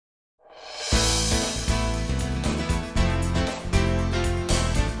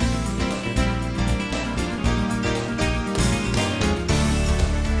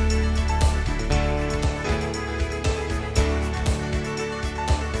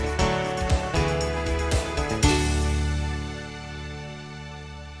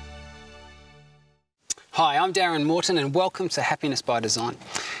Hi, I'm Darren Morton and welcome to Happiness by Design.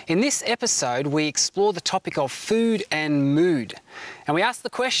 In this episode, we explore the topic of food and mood. And we ask the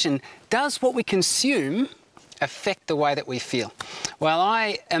question, does what we consume affect the way that we feel? Well,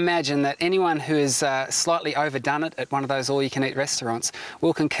 I imagine that anyone who has slightly overdone it at one of those all-you-can-eat restaurants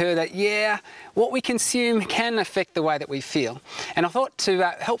will concur that, yeah, what we consume can affect the way that we feel. And I thought to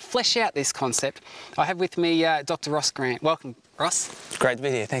help flesh out this concept, I have with me Dr. Ross Grant. Welcome, Ross. Great to be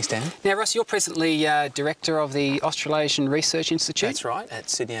here. Thanks, Dan. Now, Ross, you're presently Director of the Australasian Research Institute. That's right, at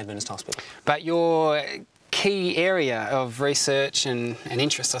Sydney Adventist Hospital. But your key area of research and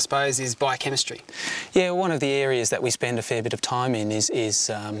interest, I suppose, is biochemistry. Yeah, one of the areas that we spend a fair bit of time in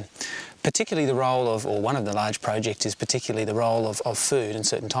is particularly the role of, or one of the large projects is particularly the role of food and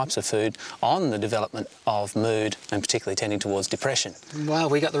certain types of food on the development of mood, and particularly tending towards depression. Well,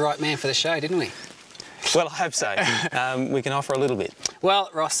 we got the right man for the show, didn't we? Well, I hope so. We can offer a little bit. Well,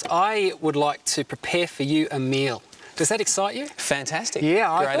 Ross, I would like to prepare for you a meal. Does that excite you? Fantastic.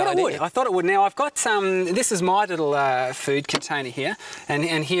 Yeah, I thought it would. idea. I thought it would. Now, I've got this is my little food container here,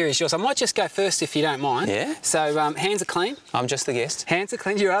 and here is yours. I might just go first if you don't mind. Yeah. So, hands are clean. I'm just the guest. Hands are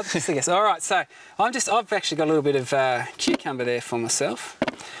clean. You are just the guest. All right. So, I've actually got a little bit of cucumber there for myself.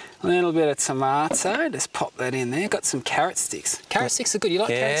 A little bit of tomato, just pop that in there. Got some carrot sticks. Carrot sticks are good. You like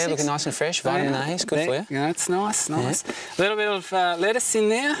carrot sticks? Yeah, looking nice and fresh. Vitamin A is good for you. Yeah, it's nice, nice. Yeah. A little bit of lettuce in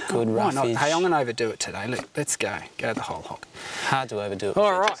there. Good Why not? roughage. Hey, I'm going to overdo it today. Look, let's go. Go the whole hog. Hard to overdo it.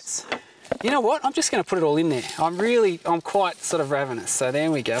 All right. You know what? I'm just going to put it all in there. I'm quite sort of ravenous. So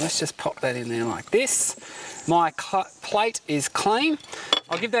there we go. Let's just pop that in there like this. My plate is clean.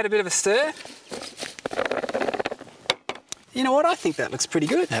 I'll give that a bit of a stir. You know what? I think that looks pretty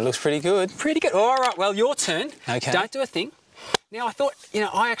good. That looks pretty good. Pretty good. All right, well, your turn. Okay. Don't do a thing. Now, I thought,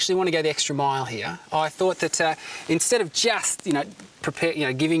 I actually want to go the extra mile here. I thought that instead of just,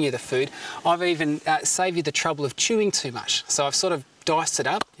 giving you the food, I've even saved you the trouble of chewing too much. So I've sort of diced it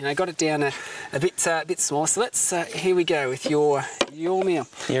up, got it down a bit smaller. So let's, here we go with your meal.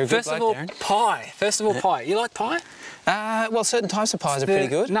 You're a good bloke, Darren. Pie. First of all, pie. You like pie? Well, certain types of pies are pretty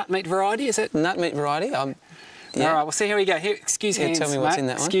good. Nut meat variety, is it? Nut meat variety. Yeah. All right, well, see, here we go. Here, excuse hands, tell me what's mate. in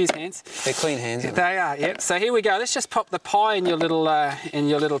that one. Excuse hands. They're clean hands. They are, yep. So here we go. Let's just pop the pie in your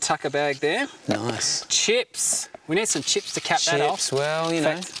little tucker bag there. Nice. Chips. We need some chips to cap that off. Chips, well, you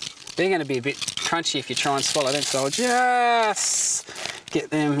know. They're going to be a bit crunchy if you try and swallow them, so I'll just get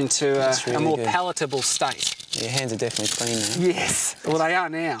them into a more palatable state. Your hands are definitely clean now. Yes. Well, they are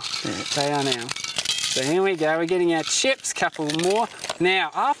now. Yeah. They are now. So here we go, we're getting our chips, couple more.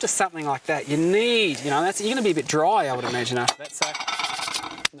 Now, after something like that, you need, you're going to be a bit dry, I would imagine, after that. So,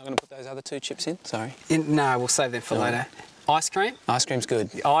 I'm not going to put those other two chips in, sorry. No, we'll save them for later. Ice cream? Ice cream's good.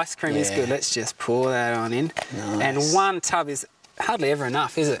 The ice cream is good. Let's just pour that on in. Nice. And one tub is hardly ever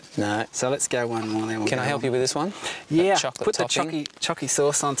enough, is it? No. So let's go one more. Then Can I help you with this one? Yeah, chocolate put topping. the chocky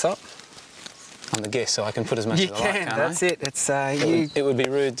sauce on top. I'm the guest, so I can put as much as I like, can't that's I? it. It's, it would be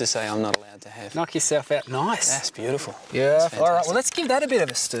rude to say I'm not allowed to have. Knock yourself out. Nice. That's beautiful. Yeah. All right, well, let's give that a bit of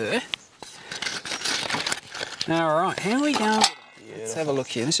a stir. All right, here we go. Beautiful. Let's have a look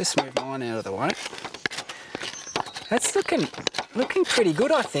here. Let's just move mine out of the way. That's looking pretty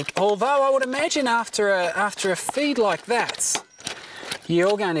good, I think. Although I would imagine after a feed like that,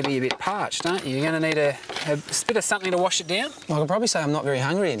 you're going to be a bit parched, aren't you? You're going to need a bit of something to wash it down. Well, I can probably say I'm not very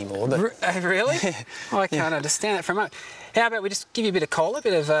hungry anymore, but... Really? I can't understand that for a moment. How about we just give you a bit of cola, a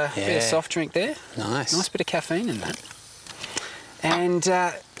bit of soft drink there? Nice. Nice bit of caffeine in that. And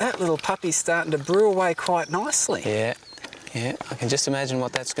that little puppy's starting to brew away quite nicely. Yeah, yeah. I can just imagine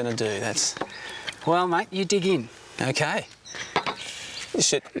what that's going to do. That's... Well, mate, you dig in. Okay.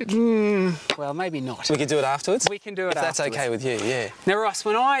 Well, maybe not. We could do it afterwards? We can do it afterwards. That's okay with you, yeah. Now, Ross,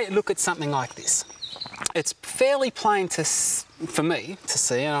 when I look at something like this, it's fairly plain for me to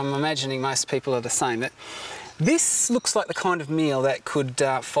see, and I'm imagining most people are the same, that this looks like the kind of meal that could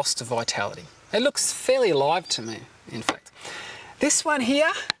foster vitality. It looks fairly alive to me, in fact. This one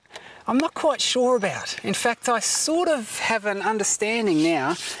here, I'm not quite sure about. In fact, I sort of have an understanding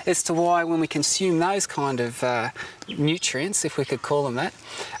now as to why when we consume those kind of nutrients, if we could call them that,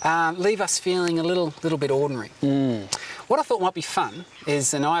 leave us feeling a little bit ordinary. What I thought might be fun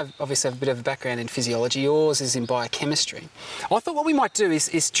is, and I obviously have a bit of a background in physiology, yours is in biochemistry. I thought what we might do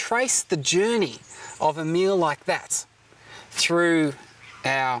is trace the journey of a meal like that through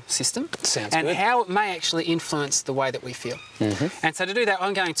our system. Sounds and good. how it may actually influence the way that we feel. And so to do that,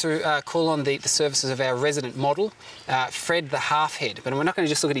 I'm going to call on the services of our resident model, Fred the Half-Head. But we're not going to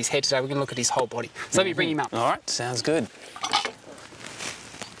just look at his head today, we're going to look at his whole body. So let me bring him up. All right, sounds good.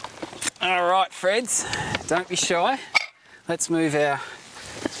 All right, Freds, don't be shy. Let's move our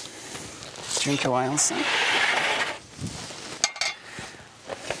drink away also.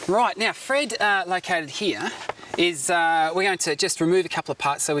 Right, now Fred, located here, is we're going to just remove a couple of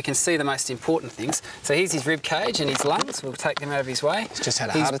parts so we can see the most important things. So here's his rib cage and his lungs. We'll take them out of his way. He's just had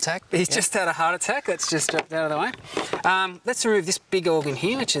a heart attack. He's just had a heart attack. Let's just drop that out of the way. Let's remove this big organ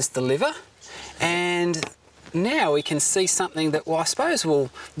here, which is the liver. And now we can see something that, well, I suppose will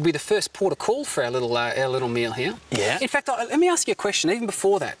be the first port of call for our little meal here. Yeah. In fact, let me ask you a question, even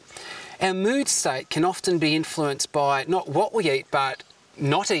before that. Our mood state can often be influenced by not what we eat, but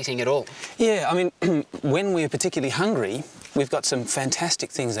not eating at all. Yeah, I mean, when we're particularly hungry, we've got some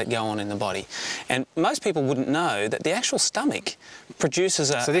fantastic things that go on in the body. And most people wouldn't know that the actual stomach produces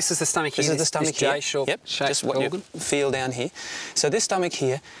a... So this is the stomach here? This is the stomach here. Yep, just what organ. you feel down here. So this stomach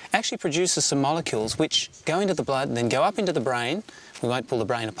here actually produces some molecules which go into the blood and then go up into the brain. We won't pull the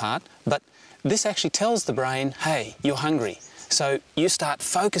brain apart, but this actually tells the brain, hey, you're hungry. So you start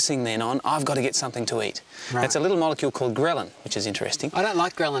focusing then on, I've got to get something to eat. Right. It's a little molecule called ghrelin, which is interesting. I don't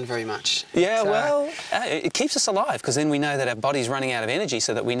like ghrelin very much. Yeah, so... well, it keeps us alive because then we know that our body's running out of energy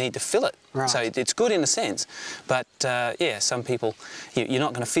so that we need to fill it. Right. So it's good in a sense. But yeah, some people, you're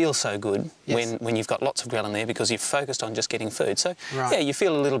not going to feel so good when you've got lots of ghrelin there because you've focused on just getting food. So yeah, you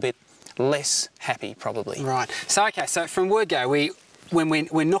feel a little bit less happy probably. Right. So, okay, so from word go, when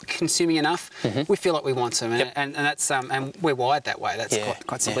we're not consuming enough, we feel like we want some, and that's and we're wired that way. That's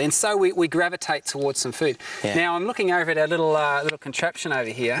quite simply, and so we gravitate towards some food. Yeah. Now I'm looking over at our little contraption over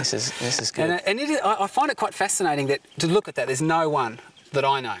here. This is good. And I find it quite fascinating that to look at that. There's no one that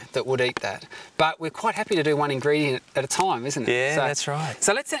I know that would eat that, but we're quite happy to do one ingredient at a time, isn't it? Yeah, that's right.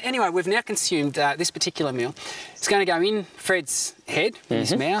 So let's anyway. We've now consumed this particular meal. It's going to go in Fred's head, in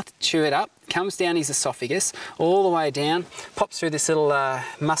his mouth, chew it up. Comes down his esophagus, all the way down, pops through this little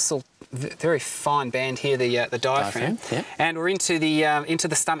muscle, very fine band here, the diaphragm, and we're into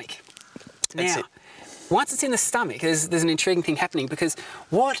the stomach. That's now, it. Once it's in the stomach, there's an intriguing thing happening because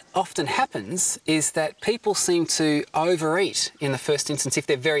what often happens is that people seem to overeat in the first instance if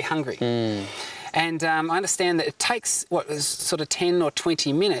they're very hungry. And I understand that it takes, sort of 10 or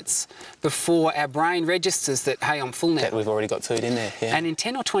 20 minutes before our brain registers that, hey, I'm full now. That we've already got food in there, yeah. And in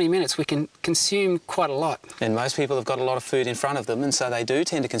 10 or 20 minutes, we can consume quite a lot. And most people have got a lot of food in front of them, and so they do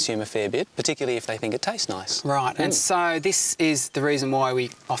tend to consume a fair bit, particularly if they think it tastes nice. Right, and so this is the reason why we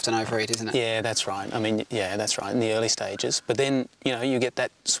often overeat, isn't it? Yeah, that's right. I mean, yeah, that's right, in the early stages. But then, you know, you get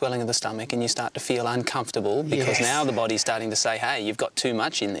that swelling of the stomach and you start to feel uncomfortable because now the body's starting to say, hey, you've got too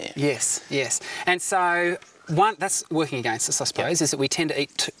much in there. Yes, yes. And so that's working against us, I suppose, is that we tend to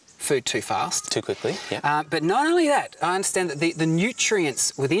eat food too fast. Too quickly, yeah. But not only that, I understand that the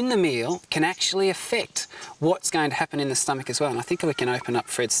nutrients within the meal can actually affect what's going to happen in the stomach as well. And I think we can open up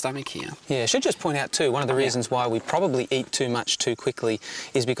Fred's stomach here. Yeah, I should just point out too, one of the reasons why we probably eat too much too quickly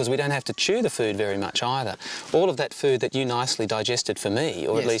is because we don't have to chew the food very much either. All of that food that you nicely digested for me,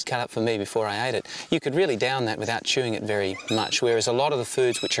 or at least cut up for me before I ate it, you could really down that without chewing it very much, whereas a lot of the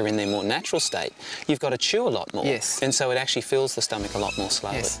foods which are in their more natural state, you've got to chew a lot more. Yes. And so it actually fills the stomach a lot more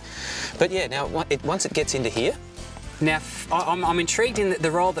slowly. Yes. But yeah, now once it gets into here. Now, I'm intrigued in the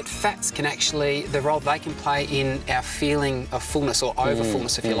role that fats can actually, the role they can play in our feeling of fullness or over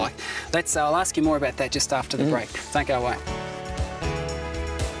fullness, if you like. I'll ask you more about that just after the break. Don't go away.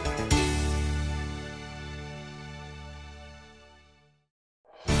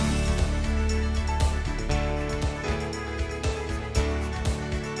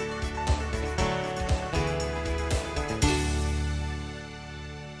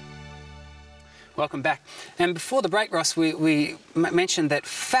 Welcome back. And before the break, Ross, we mentioned that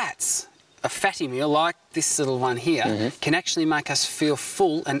fats, a fatty meal like this little one here, can actually make us feel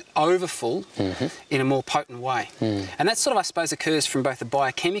full and overfull in a more potent way. And that sort of, I suppose, occurs from both a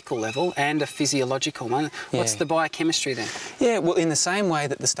biochemical level and a physiological one. What's the biochemistry then? Yeah, well, in the same way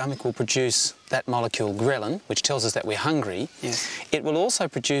that the stomach will produce that molecule ghrelin, which tells us that we're hungry, it will also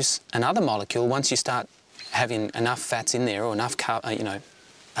produce another molecule once you start having enough fats in there or enough,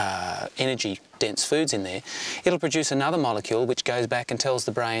 energy-dense foods in there, it'll produce another molecule which goes back and tells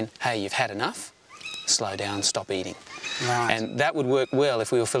the brain, hey, you've had enough, slow down, stop eating. Right. And that would work well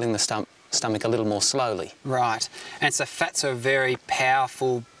if we were filling the stomach a little more slowly. Right. And so fats are a very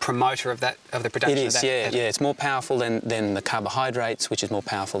powerful promoter of the production of that. It is, yeah. It's more powerful than the carbohydrates, which is more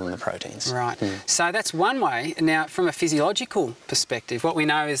powerful than the proteins. Right. So that's one way. Now, from a physiological perspective, what we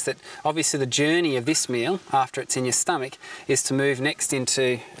know is that obviously the journey of this meal, after it's in your stomach, is to move next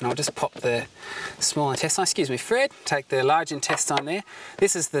into, and I'll just pop the small intestine. Excuse me, Fred. Take the large intestine there.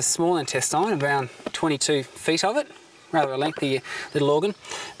 This is the small intestine, around 22 feet of it. rather a lengthy little organ.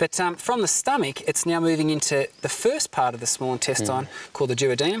 But from the stomach, it's now moving into the first part of the small intestine called the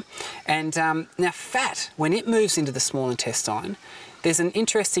duodenum. And now fat, when it moves into the small intestine, there's an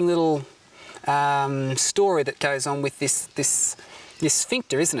interesting little story that goes on with this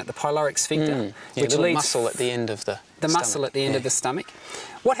sphincter, isn't it? The pyloric sphincter, yeah, which little leads muscle at the end of the stomach. Muscle at the end of the stomach.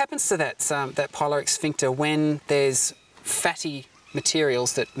 What happens to that that pyloric sphincter when there's fatty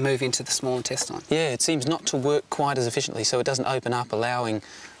materials that move into the small intestine? Yeah, it seems not to work quite as efficiently, so it doesn't open up, allowing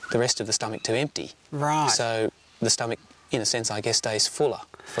the rest of the stomach to empty. Right. So the stomach, in a sense, I guess, stays fuller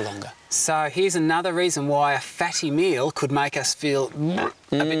for longer. So here's another reason why a fatty meal could make us feel a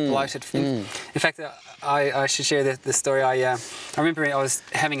bit bloated. In fact, I should share the story. I remember I was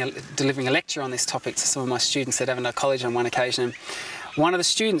delivering a lecture on this topic to some of my students at Avondale College on one occasion. And one of the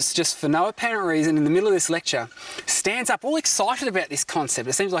students, just for no apparent reason, in the middle of this lecture, stands up all excited about this concept.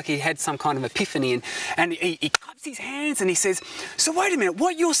 It seems like he had some kind of epiphany, and he claps his hands and he says, "So wait a minute,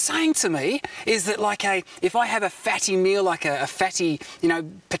 what you're saying to me is that if I have a fatty meal, like a fatty,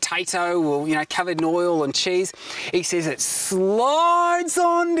 potato or, covered in oil and cheese," he says it slides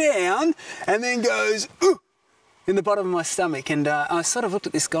on down and then goes, "Ooh," in the bottom of my stomach. And I sort of looked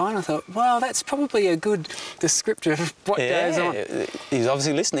at this guy and I thought, well, that's probably a good descriptor of what goes on. He's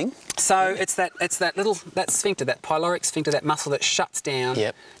obviously listening. So it's that sphincter, that pyloric sphincter, that muscle that shuts down,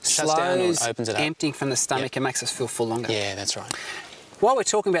 Shuts down or opens it up. emptying from the stomach and makes us feel full longer. Yeah, that's right. While we're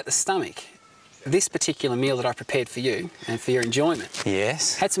talking about the stomach, this particular meal that I prepared for you and for your enjoyment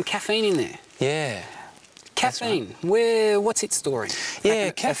had some caffeine in there. Yeah. Caffeine, what's its story? Yeah,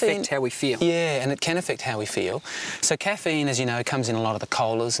 caffeine can affect how we feel. Yeah, and it can affect how we feel. So caffeine, as you know, comes in a lot of the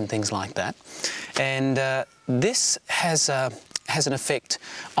colas and things like that. And this has an effect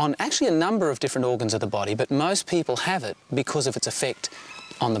on actually a number of different organs of the body, but most people have it because of its effect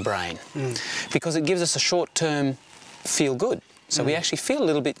on the brain. Because it gives us a short-term feel good. So we actually feel a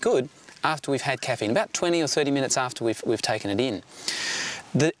little bit good after we've had caffeine, about 20 or 30 minutes after we've taken it in.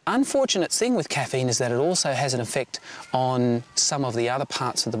 The unfortunate thing with caffeine is that it also has an effect on some of the other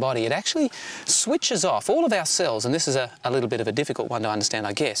parts of the body. It actually switches off all of our cells, and this is a little bit of a difficult one to understand,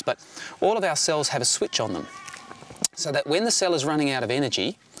 I guess, but all of our cells have a switch on them. So that when the cell is running out of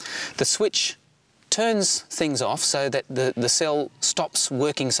energy, the switch turns things off so that the cell stops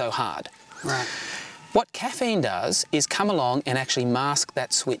working so hard. Right. What caffeine does is come along and actually mask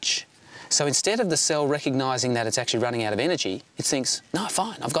that switch. So instead of the cell recognising that it's actually running out of energy, it thinks, no,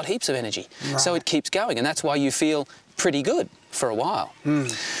 fine, I've got heaps of energy. Right. So it keeps going, and that's why you feel pretty good for a while.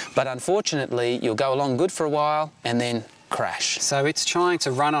 But unfortunately, you'll go along good for a while and then crash. So it's trying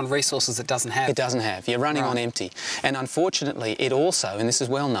to run on resources it doesn't have. It doesn't have. You're running on empty. And unfortunately, it also, and this is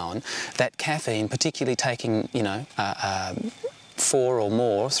well known, that caffeine, particularly taking, 4 or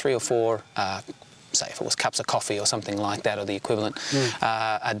more, 3 or 4 say if it was cups of coffee or something like that, or the equivalent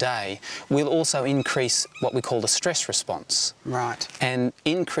a day, will also increase what we call the stress response. Right. And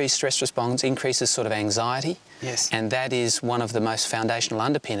increased stress response increases sort of anxiety. Yes. And that is one of the most foundational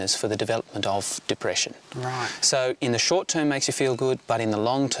underpinners for the development of depression. Right. So in the short term makes you feel good, but in the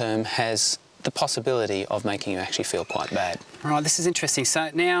long term has the possibility of making you actually feel quite bad. Right, this is interesting. So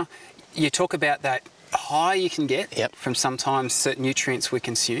now you talk about that high you can get from sometimes certain nutrients we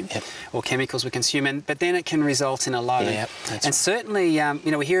consume or chemicals we consume, but then it can result in a low. And certainly,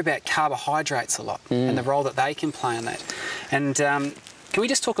 we hear about carbohydrates a lot and the role that they can play in that. And can we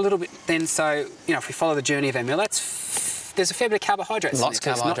just talk a little bit then? So, if we follow the journey of our meal, there's a fair bit of carbohydrates. Lots of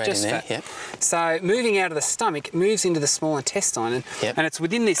carbohydrates in there, not just fat. So moving out of the stomach, it moves into the small intestine, and it's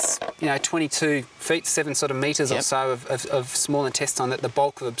within this, 22 feet, 7 sort of metres or so of small intestine that the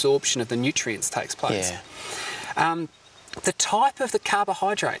bulk of absorption of the nutrients takes place. The type of the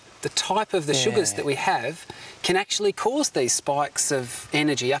carbohydrate, the type of the sugars that we have can actually cause these spikes of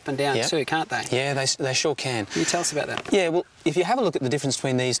energy up and down too, can't they? Yeah, they sure can. Can you tell us about that? Yeah, well, if you have a look at the difference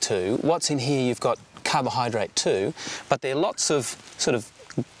between these two, what's in here, you've got carbohydrate too, but there are lots of sort of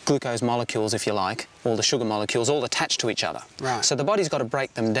glucose molecules, if you like, or the sugar molecules, all attached to each other. Right. So the body's got to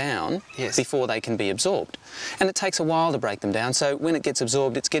break them down before they can be absorbed. And it takes a while to break them down, so when it gets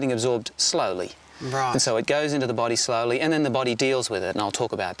absorbed, it's getting absorbed slowly. Right. And so it goes into the body slowly, and then the body deals with it, and I'll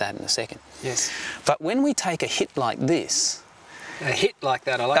talk about that in a second. Yes. But when we take a hit like this... A hit like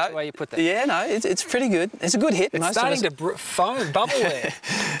that, I like the way you put that. Yeah, no, it's pretty good. It's a good hit. It's starting to foam, bubble there.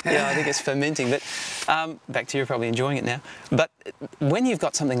 Yeah, I think it's fermenting. But back to you, probably enjoying it now. But when you've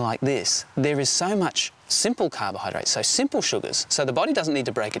got something like this, there is so much simple carbohydrates, so simple sugars, so the body doesn't need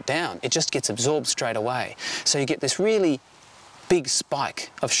to break it down. It just gets absorbed straight away. So you get this really big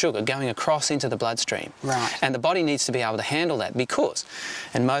spike of sugar going across into the bloodstream. Right. And the body needs to be able to handle that because,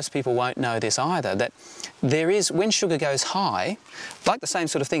 and most people won't know this either, that there is, when sugar goes high, like the same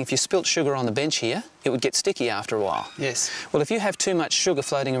sort of thing, if you spilt sugar on the bench here, it would get sticky after a while. Yes. Well, if you have too much sugar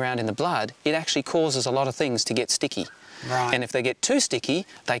floating around in the blood, it actually causes a lot of things to get sticky. Right. And if they get too sticky,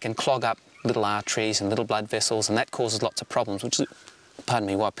 they can clog up little arteries and little blood vessels, and that causes lots of problems, which is, pardon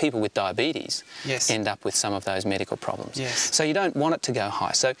me, why people with diabetes Yes. end up with some of those medical problems. Yes. So you don't want it to go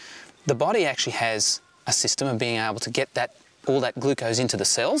high. So the body actually has a system of being able to get that, all that glucose into the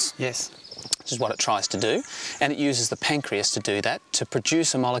cells. Yes. Which is what it tries to do, and it uses the pancreas to do that, to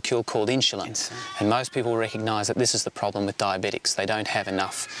produce a molecule called insulin. And most people recognise that this is the problem with diabetics. They don't have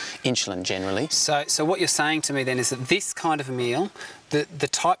enough insulin generally. So what you're saying to me then is that this kind of a meal, the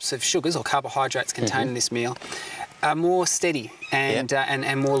types of sugars or carbohydrates contained in this meal are more steady and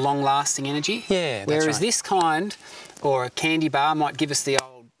and more long-lasting energy. Yeah, that's Whereas right. this kind, or a candy bar, might give us the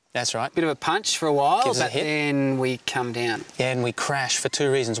old That's right. bit of a punch for a while, Gives us a but hit. then we come down. Yeah, and we crash for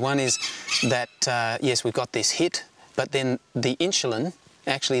two reasons. One is that, yes, we've got this hit, but then the insulin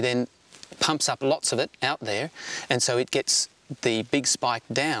actually then pumps up lots of it out there, and so it gets the big spike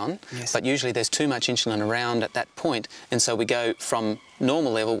down, Yes. but usually there's too much insulin around at that point, and so we go from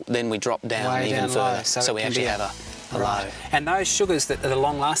normal level, then we drop down Way even down low, further. so So it we can actually be have a low. Right. And those sugars that are the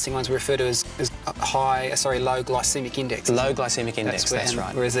long-lasting ones we refer to as low glycemic index. Low glycemic index, that's and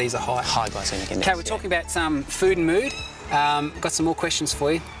right. Whereas these are high. High glycemic index. Okay, we're talking about some food and mood. Got some more questions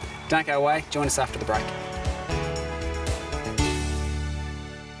for you. Don't go away. Join us after the break.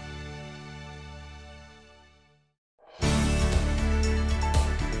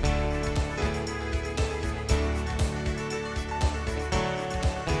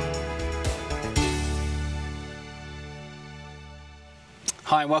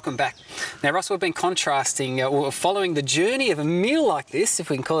 Hi and welcome back. Now Ross, we've been contrasting, or following the journey of a meal like this, if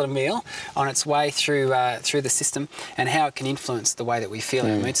we can call it a meal, on its way through the system and how it can influence the way that we feel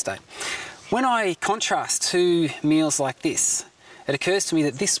in our mood state. When I contrast two meals like this, it occurs to me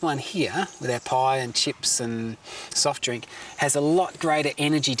that this one here, with our pie and chips and soft drink, has a lot greater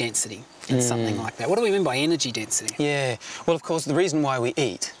energy density than something like that. What do we mean by energy density? Yeah, well, of course, the reason why we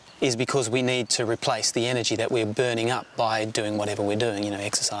eat is because we need to replace the energy that we're burning up by doing whatever we're doing, you know,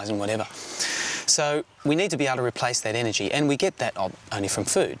 exercise and whatever. So we need to be able to replace that energy, and we get that only from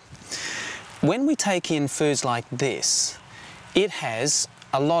food. When we take in foods like this, it has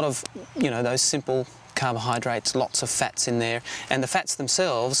a lot of, you know, those simple carbohydrates, lots of fats in there, and the fats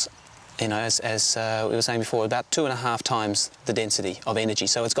themselves, you know, as we were saying before, about 2.5 times the density of energy.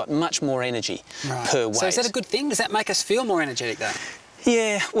 So it's got much more energy per weight. So is that a good thing? Does that make us feel more energetic though?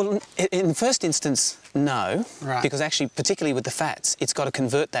 Yeah, well, in the first instance, no. Right. Because actually, particularly with the fats, it's got to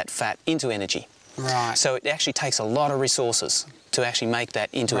convert that fat into energy. Right. So it actually takes a lot of resources to actually make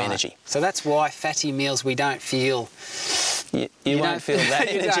that into energy. So that's why fatty meals we don't feel... You won't feel that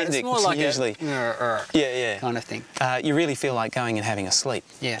energetic, it's more like usually. A kind of thing. You really feel like going and having a sleep.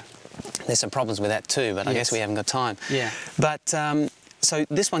 Yeah. There's some problems with that too, but I guess we haven't got time. Yeah. But, so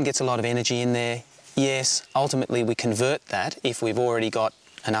this one gets a lot of energy in there. Yes, ultimately we convert that. If we've already got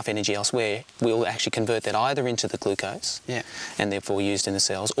enough energy elsewhere, we'll actually convert that either into the glucose, and therefore used in the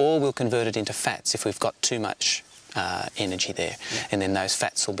cells, or we'll convert it into fats if we've got too much energy there, and then those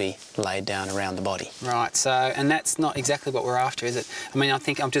fats will be laid down around the body. Right, so, and that's not exactly what we're after, is it? I mean, I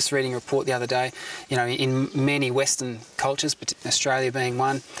think I'm just reading a report the other day, you know, in many Western cultures, but Australia being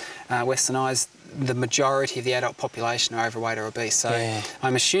one, westernised, the majority of the adult population are overweight or obese. So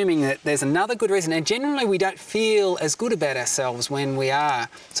I'm assuming that there's another good reason, and generally we don't feel as good about ourselves when we are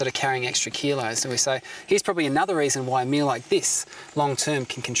sort of carrying extra kilos, do we? So here's probably another reason why a meal like this, long term,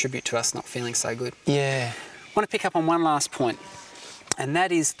 can contribute to us not feeling so good. Yeah. I want to pick up on one last point, and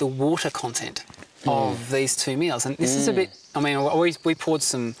that is the water content of these two meals. And this is a bit, I mean, we poured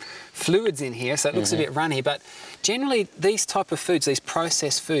some fluids in here, so it looks a bit runny, but generally these type of foods, these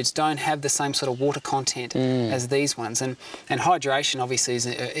processed foods, don't have the same sort of water content as these ones. And hydration obviously is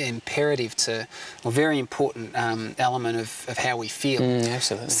an imperative to, or very important element of how we feel.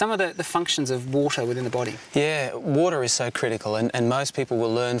 Absolutely. Some of the functions of water within the body. Yeah, water is so critical, and most people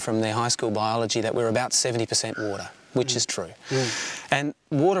will learn from their high school biology that we're about 70% water, which is true. And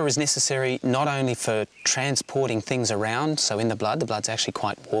water is necessary not only for transporting things around, so in the blood's actually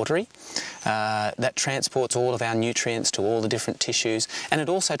quite watery. That transports all of our nutrients to all the different tissues, and it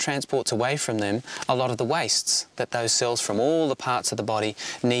also transports away from them a lot of the wastes that those cells from all the parts of the body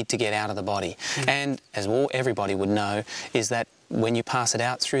need to get out of the body. And as everybody would know, is that when you pass it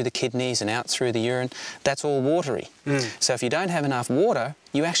out through the kidneys and out through the urine, that's all watery. So if you don't have enough water,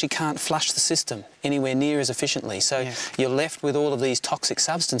 you actually can't flush the system anywhere near as efficiently. So you're left with all of these toxic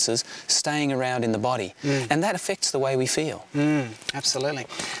substances staying around in the body. And that affects the way we feel. Absolutely.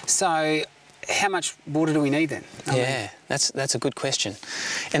 So how much water do we need then? That's a good question.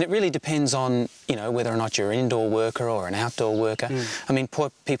 And it really depends on, you know, whether or not you're an indoor worker or an outdoor worker. I mean,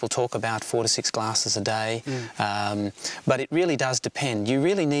 people talk about 4 to 6 glasses a day, but it really does depend. You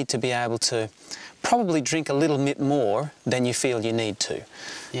really need to be able to probably drink a little bit more than you feel you need to.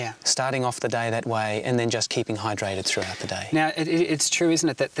 Starting off the day that way and then just keeping hydrated throughout the day. Now, it's true, isn't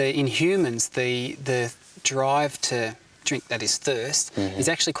it, that in humans, the drive to drink, that is thirst, is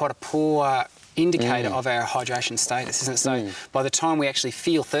actually quite a poor indicator of our hydration status, isn't it? So by the time we actually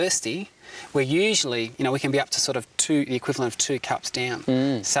feel thirsty, we're usually, you know, we can be up to sort of the equivalent of 2 cups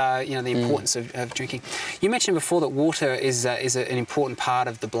down. So, you know, the importance of drinking. You mentioned before that water is an important part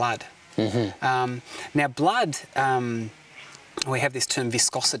of the blood. Now, blood, we have this term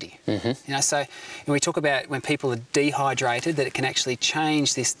viscosity. You know, so when we talk about when people are dehydrated, that it can actually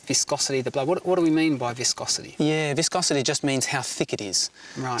change this viscosity of the blood. What do we mean by viscosity? Yeah, viscosity just means how thick it is.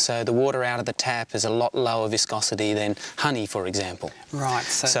 Right. So the water out of the tap is a lot lower viscosity than honey, for example. Right.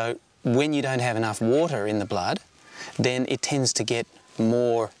 So when you don't have enough water in the blood, then it tends to get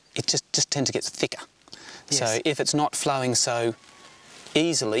more, it just tends to get thicker. So if it's not flowing so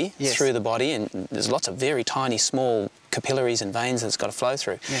easily through the body, and there's lots of very tiny, small capillaries and veins that it's got to flow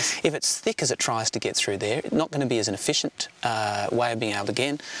through. If it's thick as it tries to get through there, it's not going to be as an efficient way of being able to,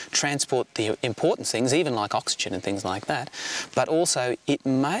 again, transport the important things, even like oxygen and things like that. But also, it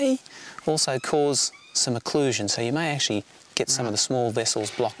may also cause some occlusion, so you may actually get some of the small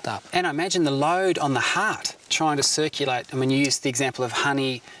vessels blocked up. And I imagine the load on the heart trying to circulate, and when you use the example of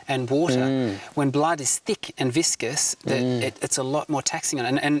honey and water, when blood is thick and viscous, it's a lot more taxing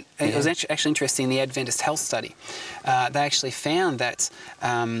on it. And it was actually interesting in the Adventist Health Study. They actually found that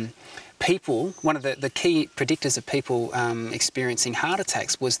people, one of the key predictors of people experiencing heart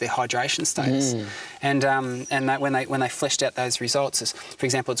attacks was their hydration status. And that when they fleshed out those results, is, for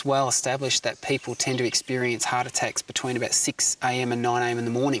example, it's well established that people tend to experience heart attacks between about 6 a.m. and 9 a.m. in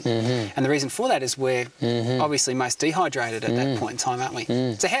the morning. And the reason for that is we're obviously most dehydrated at that point in time, aren't we?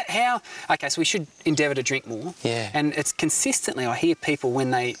 So okay, so we should endeavour to drink more. And it's consistently, I hear people when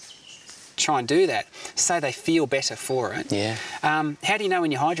they try and do that, say they feel better for it. How do you know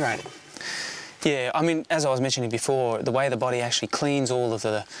when you're hydrated? Yeah, I mean, as I was mentioning before, the way the body actually cleans all of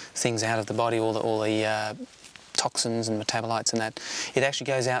the things out of the body, all the toxins and metabolites and that, it actually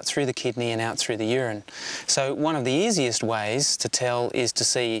goes out through the kidney and out through the urine. So one of the easiest ways to tell is to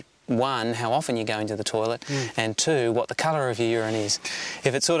see, 1, how often you're going to the toilet, and 2, what the colour of your urine is.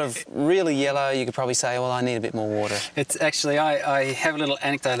 If it's sort of really yellow, you could probably say, well, I need a bit more water. It's actually, I have a little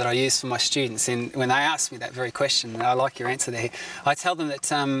anecdote that I use for my students, and when they ask me that very question, and I like your answer there, I tell them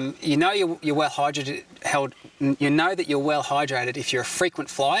that you know you're well hydrated, you know that you're well hydrated if you're a frequent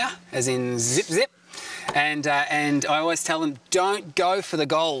flyer, as in zip zip, and I always tell them, don't go for the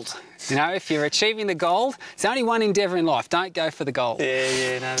gold. You know, if you're achieving the gold, it's only one endeavour in life. Don't go for the gold.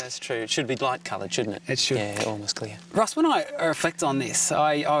 Yeah, no, that's true. It should be light coloured, shouldn't it? It should. Yeah, almost clear. Ross, when I reflect on this,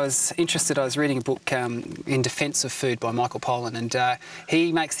 I was interested. I was reading a book in defence of food by Michael Pollan, and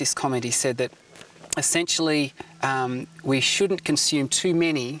he makes this comment. He said that essentially we shouldn't consume too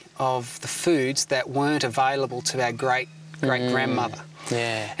many of the foods that weren't available to our great-grandmother.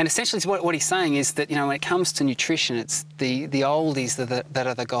 And essentially what he's saying is that, you know, when it comes to nutrition, it's the oldies that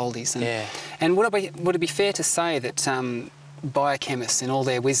are the goldies. And would it be fair to say that biochemists, in all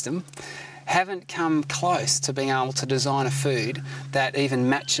their wisdom, haven't come close to being able to design a food that even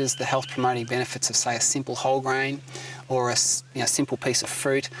matches the health-promoting benefits of, say, a simple whole grain or a simple piece of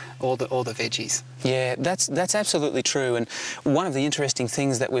fruit or the veggies? Yeah, that's absolutely true. And one of the interesting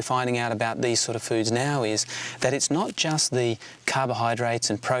things that we're finding out about these sort of foods now is that it's not just the carbohydrates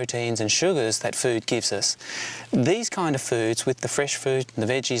and proteins and sugars that food gives us. These kind of foods, with the fresh fruit and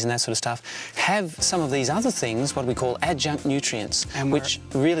the veggies and that sort of stuff, have some of these other things, what we call adjunct nutrients, which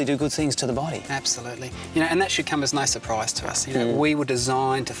really do good things to the body. Absolutely. You know, and that should come as no surprise to us. You know, we were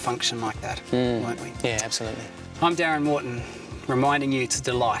designed to function like that, weren't we? Yeah, absolutely. I'm Darren Morton, reminding you to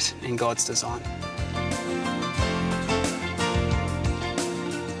delight in God's design.